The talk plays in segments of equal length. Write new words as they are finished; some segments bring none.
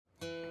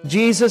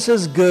Jesus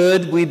is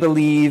good, we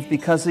believe,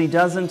 because he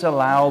doesn't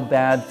allow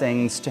bad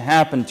things to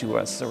happen to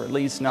us, or at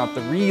least not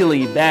the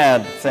really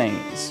bad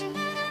things.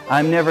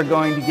 I'm never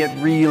going to get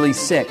really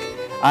sick.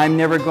 I'm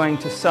never going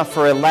to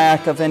suffer a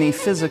lack of any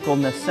physical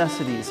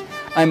necessities.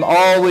 I'm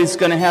always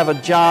going to have a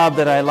job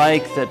that I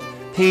like that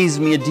pays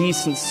me a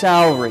decent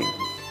salary.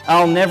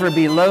 I'll never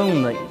be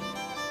lonely.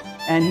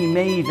 And he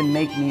may even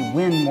make me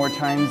win more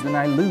times than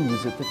I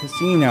lose at the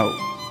casino.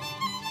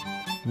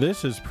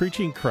 This is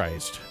Preaching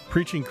Christ.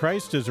 Preaching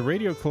Christ is a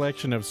radio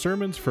collection of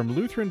sermons from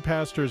Lutheran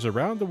pastors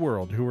around the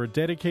world who are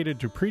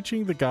dedicated to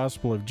preaching the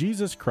gospel of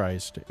Jesus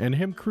Christ and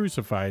Him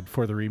crucified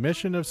for the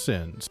remission of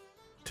sins.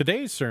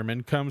 Today's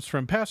sermon comes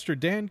from Pastor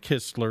Dan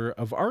Kistler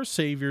of Our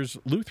Savior's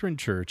Lutheran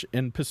Church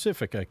in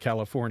Pacifica,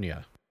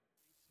 California.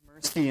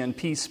 Mercy and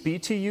peace be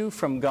to you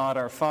from God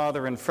our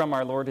Father and from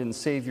our Lord and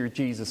Savior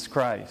Jesus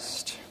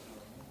Christ.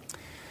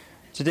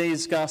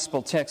 Today's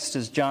gospel text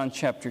is John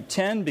chapter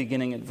 10,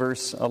 beginning at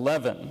verse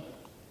 11.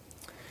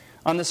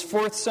 On this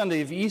fourth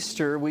Sunday of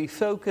Easter, we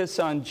focus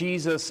on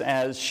Jesus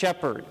as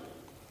shepherd.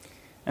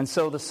 And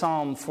so the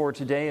psalm for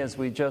today, as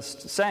we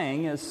just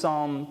sang, is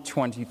Psalm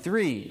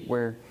 23,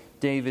 where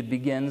David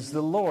begins,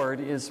 "The Lord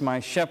is my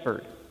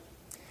shepherd."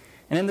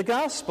 And in the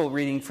gospel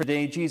reading for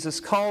today, Jesus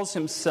calls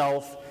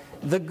himself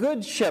the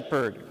Good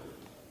Shepherd.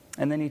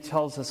 And then he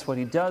tells us what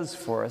he does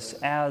for us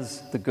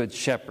as the Good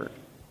Shepherd.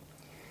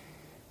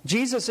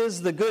 Jesus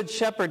is the Good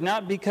Shepherd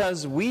not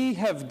because we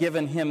have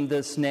given him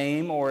this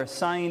name or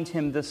assigned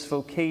him this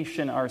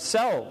vocation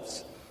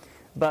ourselves,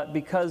 but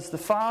because the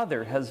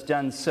Father has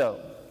done so.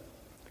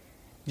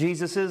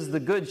 Jesus is the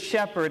Good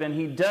Shepherd, and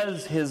he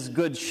does his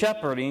good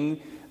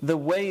shepherding the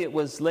way it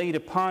was laid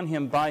upon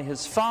him by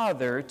his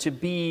Father to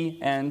be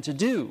and to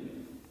do.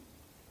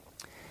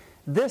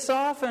 This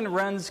often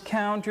runs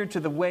counter to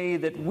the way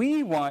that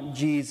we want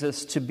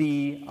Jesus to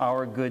be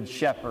our Good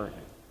Shepherd.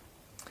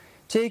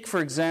 Take, for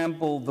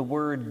example, the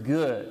word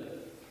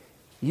good.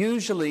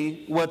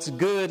 Usually, what's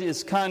good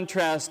is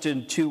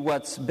contrasted to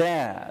what's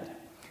bad,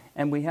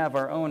 and we have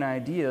our own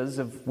ideas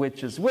of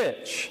which is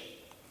which.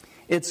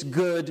 It's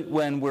good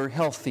when we're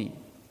healthy.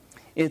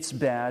 It's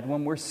bad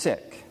when we're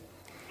sick.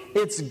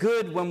 It's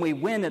good when we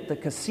win at the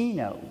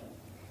casino.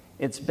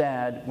 It's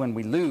bad when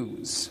we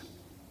lose.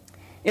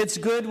 It's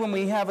good when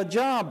we have a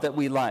job that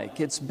we like.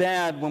 It's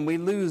bad when we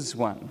lose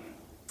one.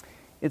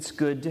 It's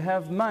good to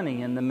have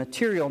money and the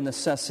material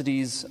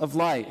necessities of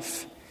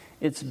life.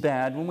 It's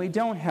bad when we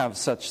don't have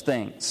such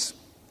things.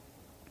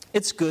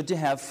 It's good to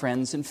have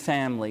friends and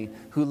family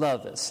who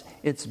love us.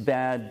 It's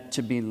bad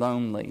to be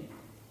lonely.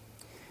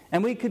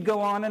 And we could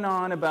go on and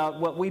on about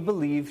what we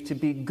believe to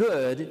be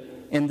good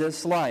in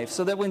this life,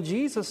 so that when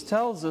Jesus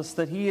tells us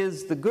that he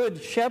is the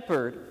Good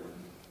Shepherd,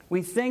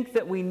 we think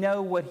that we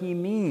know what he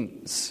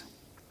means.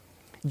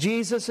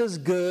 Jesus is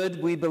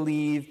good, we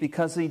believe,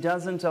 because he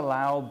doesn't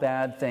allow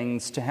bad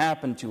things to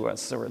happen to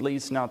us, or at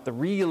least not the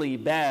really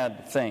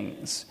bad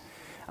things.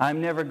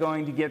 I'm never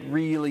going to get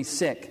really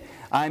sick.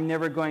 I'm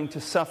never going to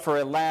suffer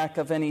a lack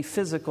of any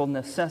physical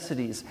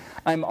necessities.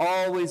 I'm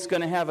always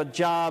going to have a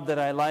job that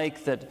I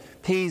like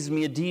that pays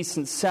me a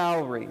decent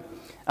salary.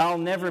 I'll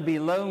never be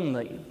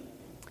lonely.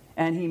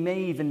 And he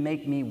may even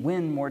make me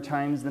win more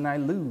times than I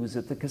lose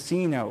at the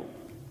casino.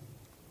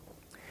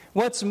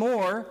 What's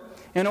more,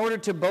 in order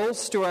to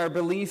bolster our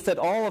belief that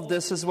all of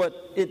this is what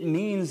it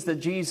means that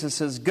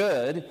Jesus is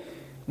good,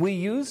 we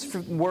use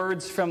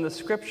words from the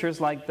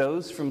Scriptures like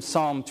those from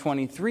Psalm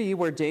 23,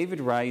 where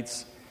David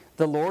writes,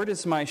 "The Lord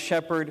is my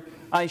shepherd,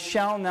 I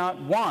shall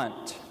not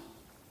want."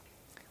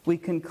 We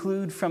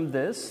conclude from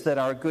this that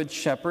our Good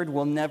Shepherd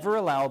will never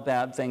allow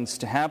bad things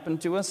to happen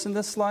to us in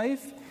this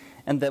life,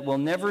 and that we'll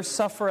never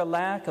suffer a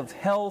lack of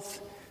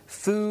health,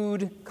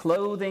 food,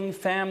 clothing,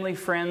 family,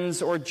 friends,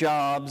 or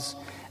jobs,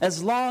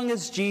 as long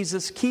as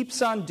Jesus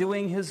keeps on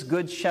doing his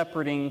good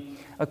shepherding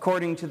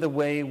according to the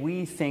way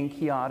we think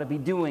he ought to be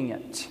doing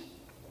it.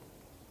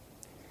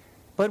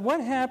 But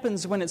what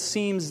happens when it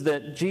seems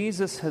that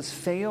Jesus has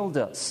failed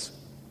us?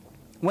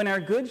 When our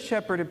Good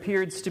Shepherd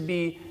appears to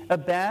be a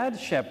bad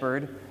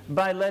shepherd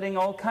by letting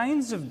all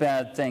kinds of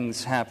bad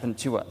things happen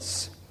to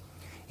us?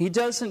 He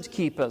doesn't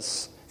keep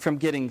us from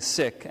getting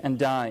sick and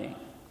dying.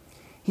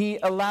 He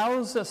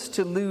allows us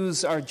to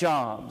lose our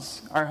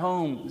jobs, our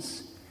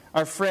homes,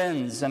 our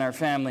friends, and our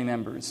family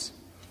members.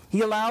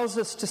 He allows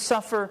us to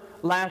suffer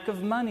lack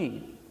of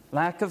money,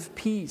 lack of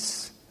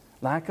peace,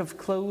 lack of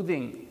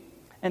clothing,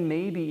 and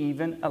maybe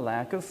even a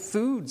lack of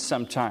food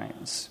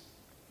sometimes.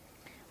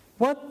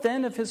 What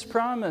then of his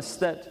promise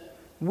that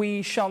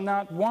we shall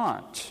not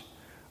want,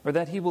 or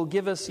that he will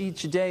give us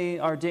each day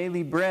our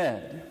daily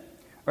bread,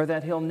 or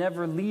that he'll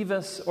never leave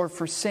us or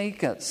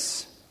forsake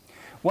us?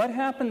 What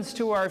happens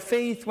to our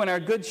faith when our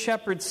Good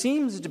Shepherd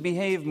seems to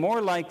behave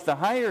more like the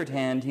hired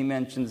hand he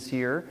mentions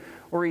here,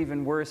 or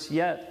even worse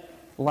yet,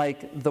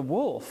 like the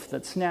wolf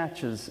that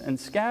snatches and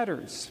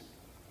scatters?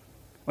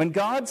 When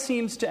God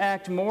seems to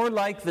act more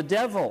like the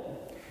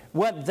devil,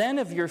 what then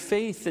of your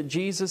faith that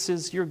Jesus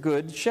is your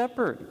Good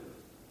Shepherd?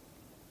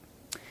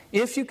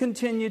 If you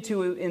continue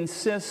to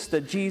insist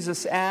that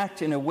Jesus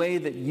act in a way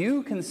that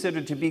you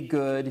consider to be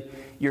good,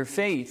 your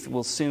faith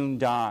will soon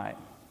die.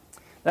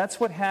 That's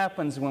what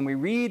happens when we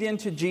read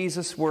into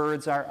Jesus'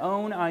 words our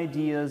own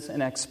ideas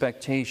and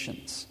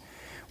expectations.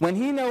 When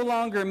he no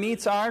longer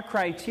meets our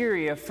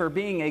criteria for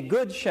being a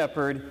good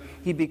shepherd,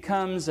 he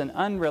becomes an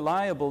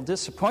unreliable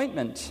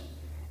disappointment,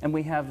 and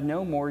we have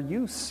no more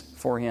use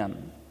for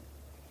him.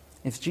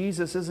 If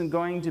Jesus isn't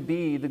going to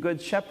be the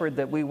good shepherd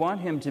that we want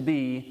him to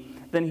be,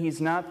 then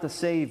he's not the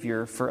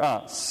Savior for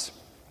us.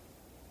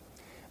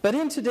 But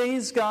in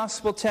today's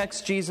gospel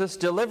text, Jesus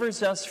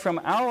delivers us from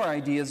our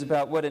ideas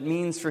about what it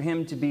means for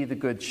him to be the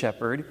good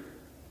shepherd.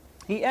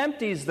 He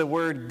empties the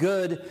word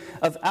good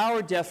of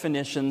our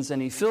definitions,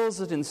 and he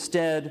fills it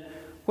instead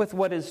with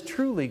what is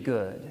truly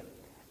good,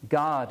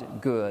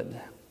 God good.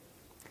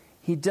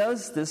 He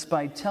does this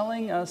by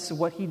telling us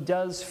what he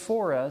does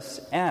for us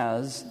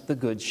as the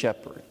good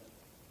shepherd.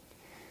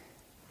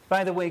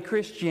 By the way,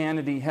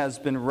 Christianity has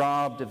been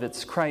robbed of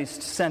its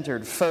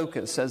Christ-centered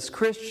focus as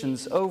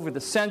Christians over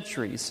the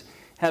centuries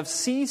have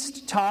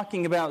ceased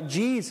talking about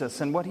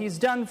Jesus and what he's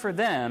done for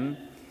them,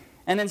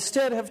 and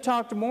instead have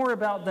talked more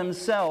about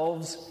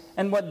themselves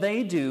and what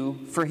they do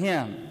for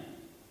him.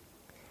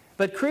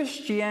 But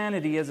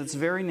Christianity, as its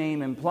very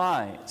name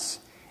implies,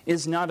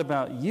 is not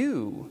about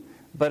you,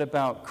 but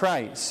about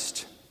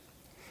Christ.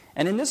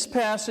 And in this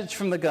passage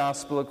from the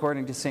Gospel,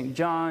 according to St.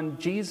 John,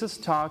 Jesus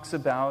talks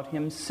about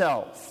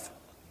himself.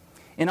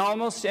 In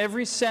almost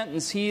every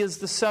sentence, he is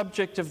the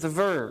subject of the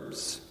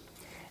verbs.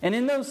 And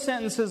in those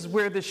sentences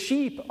where the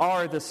sheep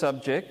are the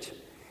subject,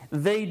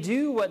 they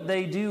do what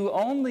they do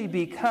only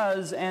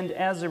because and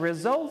as a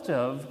result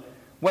of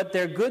what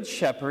their good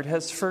shepherd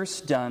has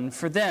first done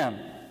for them.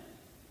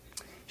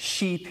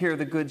 Sheep hear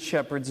the good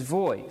shepherd's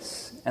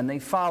voice, and they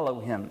follow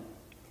him.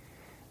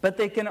 But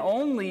they can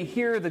only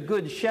hear the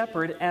good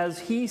shepherd as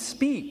he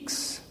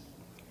speaks.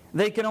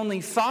 They can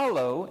only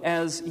follow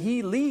as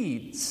he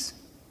leads.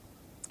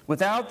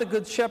 Without the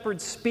good shepherd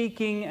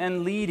speaking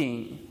and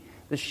leading,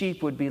 the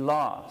sheep would be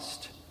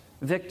lost,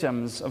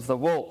 victims of the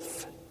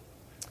wolf,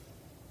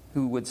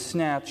 who would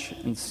snatch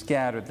and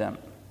scatter them.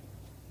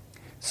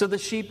 So the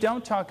sheep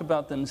don't talk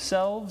about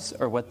themselves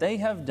or what they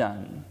have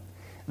done.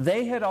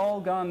 They had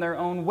all gone their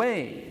own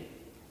way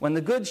when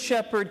the good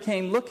shepherd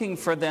came looking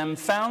for them,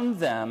 found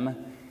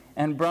them,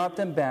 and brought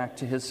them back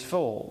to his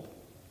fold.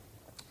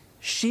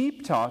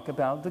 Sheep talk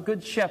about the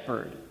good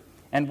shepherd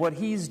and what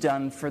he's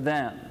done for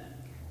them.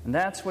 And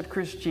that's what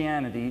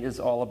Christianity is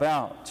all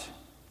about.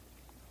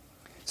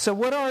 So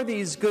what are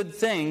these good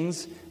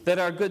things that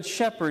our good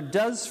shepherd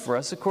does for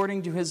us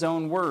according to his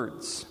own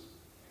words?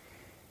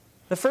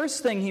 The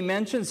first thing he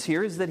mentions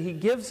here is that he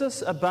gives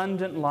us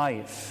abundant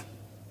life.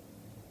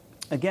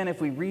 Again, if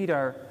we read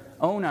our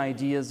own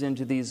ideas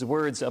into these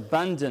words,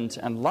 abundant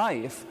and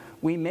life,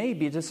 we may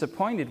be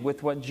disappointed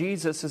with what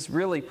Jesus is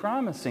really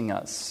promising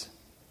us.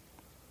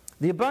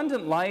 The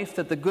abundant life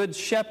that the Good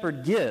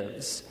Shepherd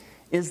gives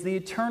is the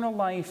eternal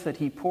life that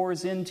he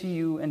pours into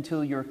you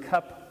until your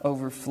cup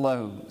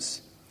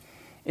overflows.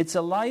 It's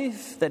a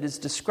life that is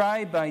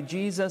described by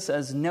Jesus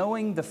as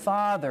knowing the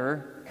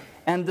Father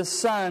and the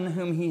Son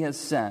whom he has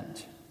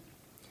sent.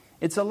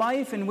 It's a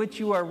life in which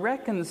you are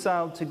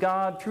reconciled to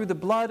God through the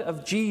blood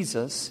of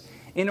Jesus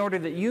in order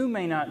that you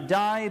may not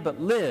die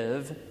but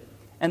live,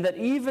 and that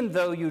even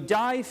though you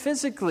die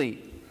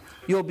physically,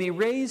 you'll be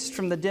raised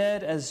from the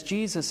dead as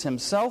Jesus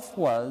himself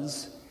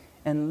was,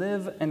 and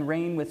live and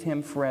reign with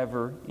him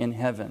forever in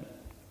heaven.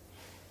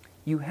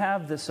 You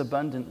have this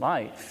abundant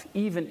life,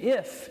 even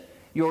if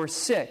you're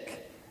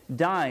sick,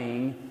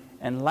 dying,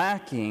 and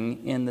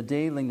lacking in the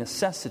daily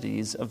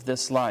necessities of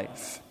this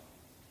life.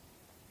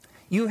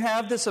 You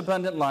have this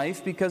abundant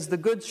life because the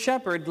Good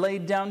Shepherd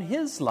laid down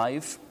his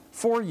life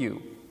for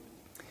you.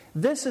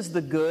 This is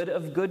the good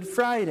of Good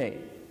Friday.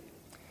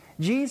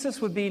 Jesus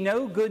would be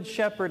no good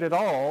shepherd at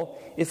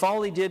all if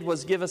all he did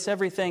was give us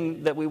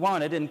everything that we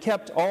wanted and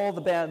kept all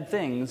the bad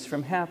things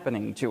from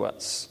happening to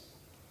us.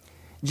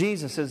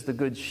 Jesus is the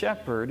good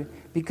shepherd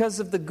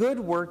because of the good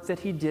work that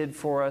he did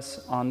for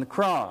us on the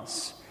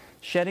cross,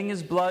 shedding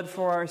his blood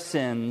for our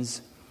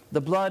sins,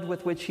 the blood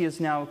with which he has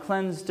now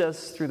cleansed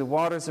us through the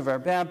waters of our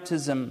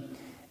baptism,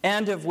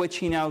 and of which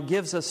he now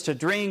gives us to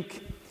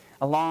drink,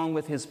 along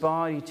with his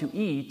body to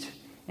eat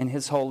in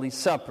his holy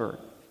supper.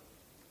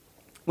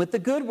 With the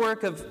good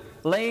work of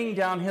laying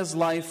down his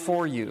life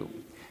for you,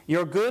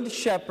 your good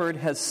shepherd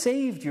has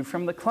saved you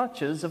from the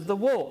clutches of the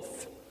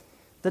wolf,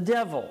 the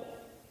devil,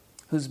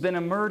 who's been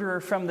a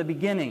murderer from the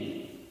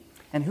beginning,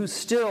 and who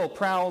still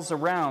prowls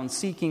around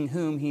seeking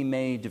whom he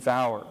may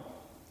devour.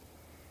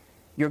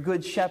 Your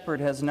good shepherd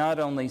has not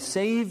only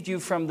saved you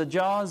from the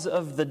jaws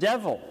of the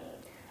devil,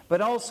 but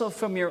also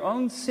from your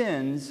own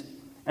sins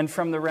and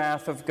from the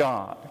wrath of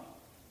God.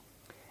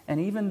 And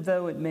even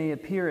though it may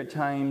appear at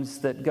times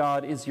that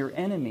God is your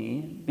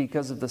enemy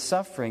because of the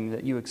suffering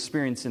that you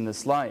experience in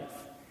this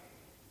life,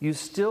 you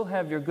still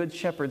have your good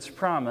shepherd's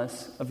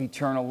promise of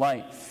eternal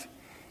life.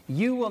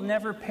 You will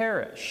never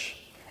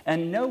perish,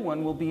 and no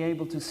one will be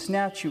able to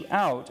snatch you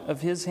out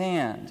of his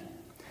hand.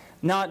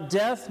 Not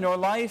death, nor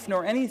life,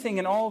 nor anything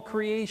in all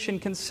creation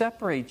can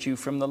separate you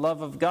from the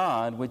love of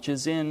God, which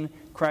is in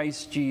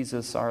Christ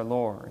Jesus our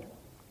Lord.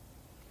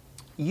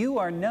 You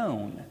are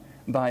known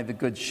by the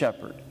Good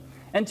Shepherd,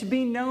 and to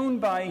be known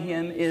by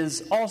him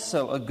is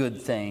also a good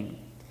thing.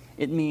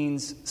 It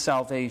means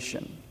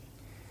salvation.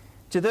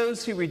 To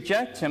those who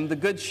reject him, the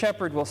Good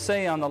Shepherd will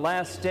say on the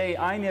last day,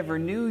 I never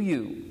knew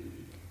you.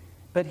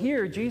 But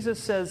here,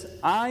 Jesus says,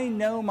 I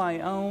know my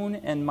own,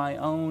 and my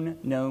own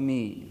know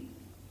me.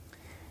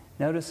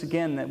 Notice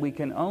again that we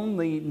can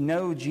only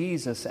know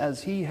Jesus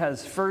as he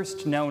has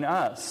first known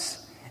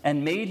us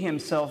and made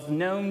himself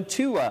known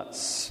to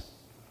us.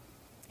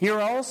 Here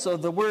also,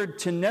 the word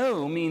to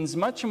know means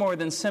much more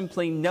than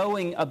simply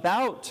knowing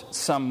about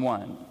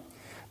someone.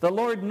 The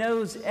Lord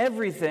knows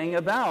everything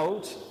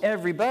about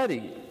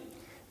everybody,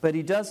 but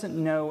he doesn't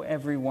know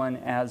everyone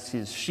as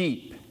his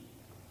sheep.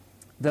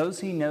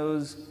 Those he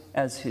knows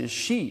as his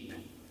sheep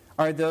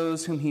are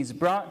those whom he's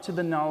brought to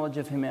the knowledge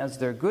of him as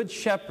their good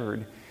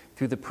shepherd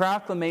through the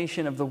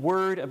proclamation of the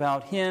word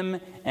about him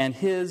and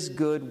his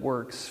good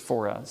works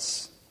for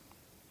us.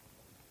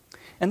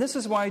 And this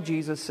is why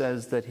Jesus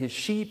says that his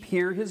sheep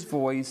hear his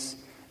voice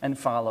and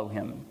follow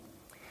him.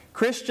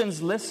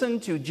 Christians listen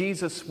to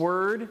Jesus'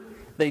 word,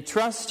 they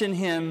trust in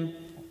him,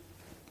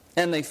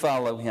 and they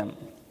follow him.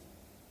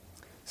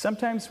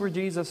 Sometimes where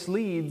Jesus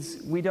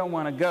leads, we don't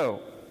want to go.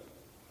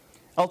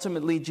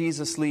 Ultimately,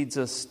 Jesus leads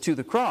us to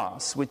the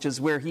cross, which is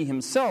where he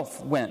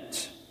himself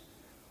went.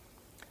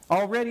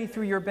 Already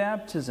through your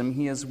baptism,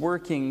 he is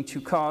working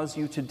to cause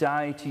you to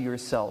die to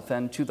yourself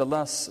and to the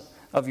lusts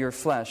of your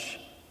flesh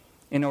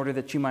in order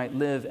that you might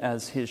live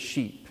as his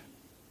sheep.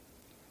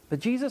 But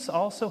Jesus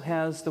also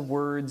has the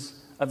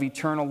words of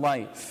eternal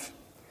life.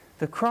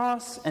 The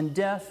cross and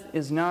death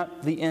is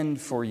not the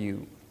end for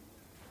you.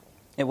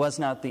 It was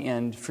not the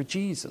end for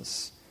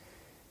Jesus.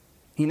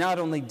 He not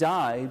only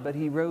died, but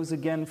he rose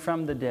again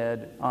from the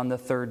dead on the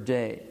third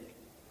day.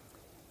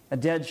 A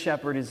dead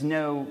shepherd is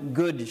no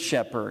good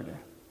shepherd.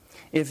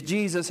 If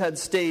Jesus had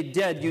stayed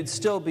dead, you'd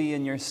still be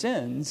in your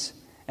sins,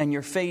 and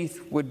your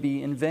faith would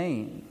be in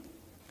vain.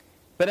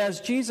 But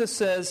as Jesus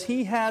says,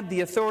 he had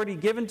the authority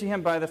given to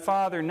him by the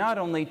Father not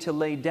only to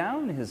lay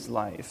down his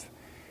life,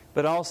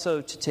 but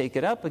also to take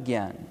it up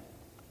again.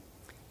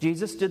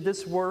 Jesus did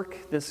this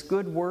work, this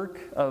good work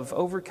of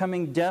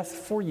overcoming death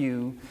for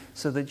you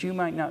so that you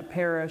might not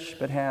perish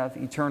but have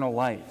eternal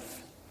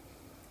life.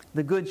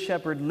 The Good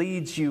Shepherd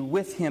leads you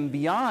with him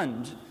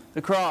beyond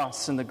the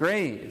cross and the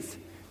grave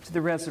to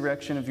the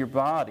resurrection of your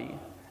body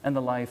and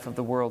the life of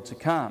the world to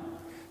come,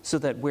 so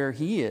that where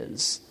he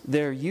is,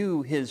 there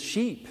you, his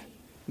sheep,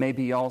 may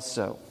be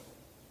also.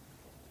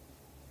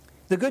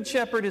 The Good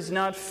Shepherd is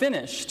not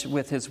finished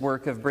with his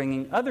work of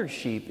bringing other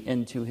sheep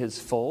into his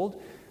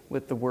fold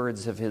with the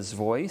words of his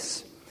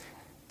voice.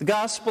 The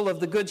gospel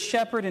of the Good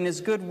Shepherd and his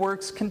good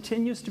works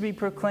continues to be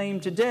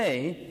proclaimed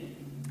today,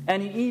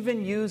 and he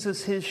even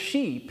uses his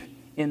sheep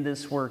in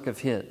this work of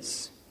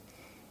his.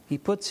 He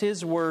puts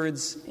his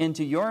words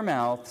into your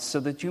mouth so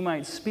that you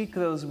might speak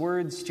those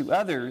words to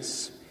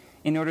others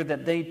in order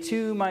that they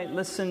too might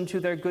listen to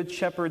their Good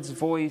Shepherd's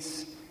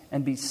voice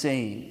and be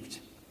saved.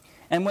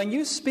 And when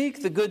you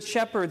speak the Good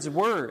Shepherd's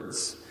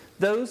words,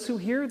 those who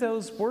hear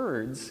those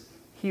words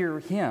hear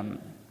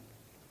him.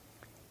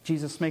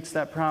 Jesus makes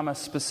that promise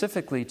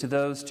specifically to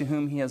those to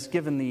whom he has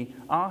given the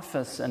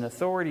office and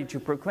authority to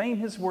proclaim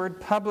his word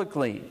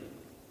publicly.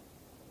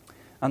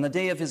 On the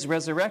day of his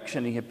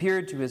resurrection, he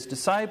appeared to his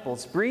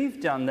disciples,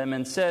 breathed on them,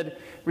 and said,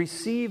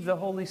 "Receive the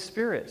Holy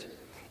Spirit.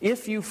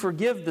 If you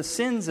forgive the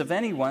sins of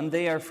anyone,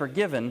 they are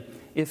forgiven.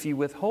 If you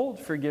withhold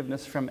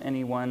forgiveness from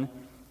anyone,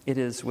 it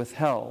is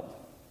withheld."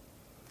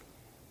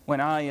 When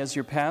I, as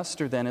your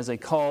pastor, then, as a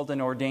called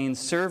and ordained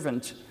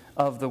servant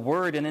of the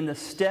word, and in the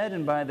stead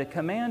and by the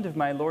command of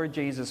my Lord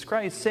Jesus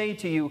Christ, say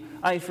to you,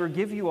 I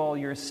forgive you all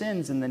your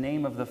sins in the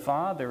name of the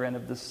Father and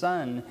of the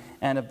Son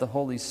and of the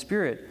Holy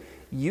Spirit,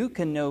 you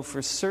can know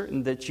for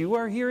certain that you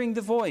are hearing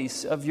the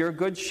voice of your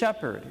Good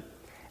Shepherd,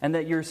 and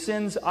that your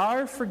sins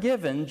are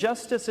forgiven,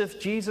 just as if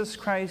Jesus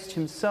Christ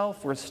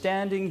himself were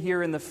standing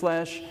here in the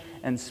flesh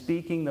and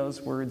speaking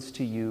those words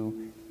to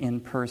you in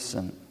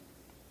person.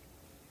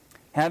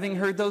 Having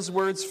heard those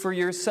words for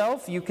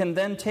yourself, you can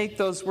then take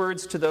those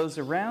words to those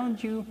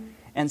around you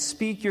and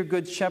speak your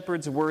Good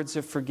Shepherd's words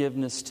of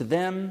forgiveness to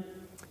them,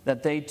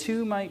 that they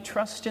too might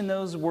trust in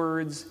those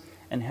words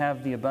and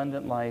have the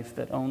abundant life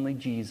that only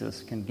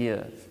Jesus can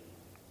give.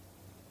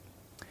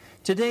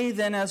 Today,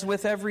 then, as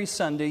with every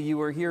Sunday,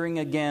 you are hearing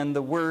again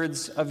the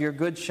words of your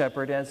Good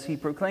Shepherd as he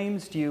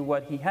proclaims to you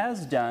what he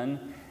has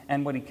done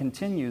and what he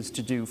continues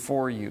to do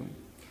for you.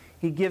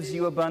 He gives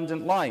you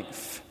abundant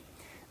life.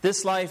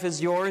 This life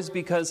is yours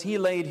because he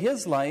laid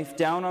his life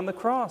down on the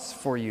cross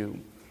for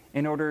you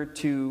in order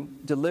to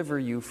deliver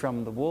you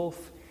from the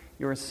wolf,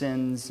 your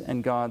sins,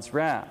 and God's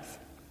wrath.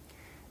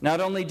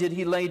 Not only did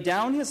he lay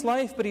down his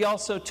life, but he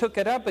also took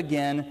it up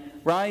again,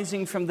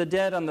 rising from the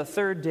dead on the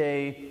third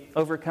day,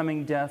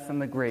 overcoming death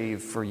and the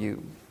grave for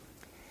you.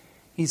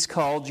 He's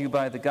called you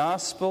by the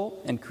gospel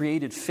and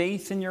created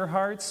faith in your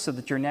hearts so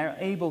that you're now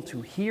able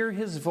to hear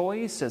his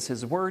voice as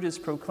his word is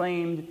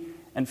proclaimed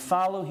and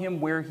follow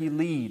him where he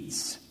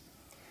leads.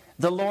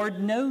 The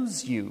Lord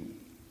knows you,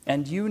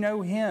 and you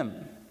know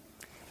him.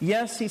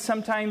 Yes, he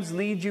sometimes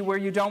leads you where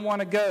you don't want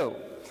to go.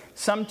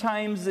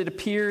 Sometimes it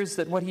appears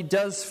that what he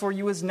does for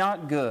you is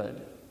not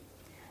good.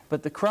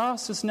 But the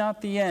cross is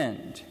not the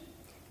end.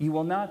 You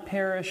will not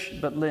perish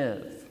but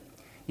live.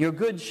 Your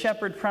good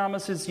shepherd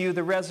promises you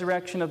the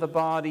resurrection of the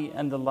body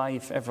and the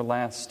life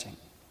everlasting.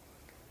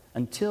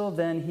 Until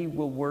then, he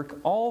will work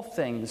all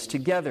things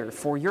together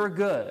for your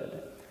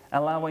good,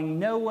 allowing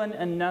no one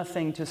and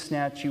nothing to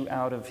snatch you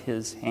out of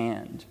his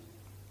hand.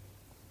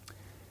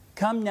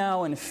 Come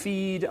now and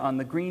feed on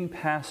the green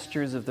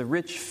pastures of the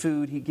rich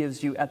food he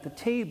gives you at the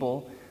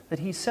table that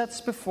he sets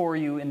before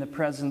you in the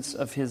presence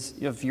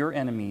of your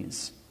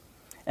enemies.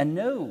 And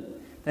know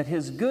that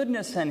his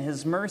goodness and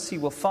his mercy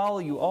will follow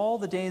you all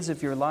the days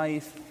of your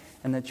life,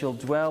 and that you'll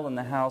dwell in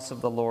the house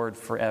of the Lord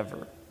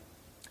forever.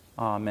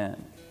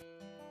 Amen.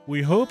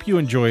 We hope you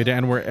enjoyed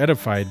and were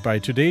edified by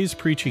today's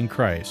Preaching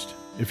Christ.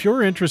 If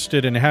you're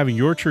interested in having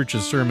your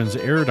church's sermons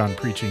aired on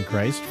Preaching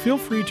Christ, feel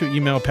free to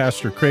email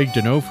Pastor Craig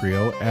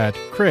D'Onofrio at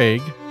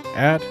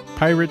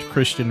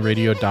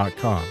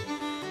craig@piratechristianradio.com.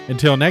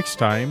 Until next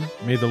time,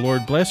 may the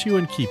Lord bless you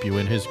and keep you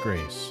in his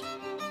grace.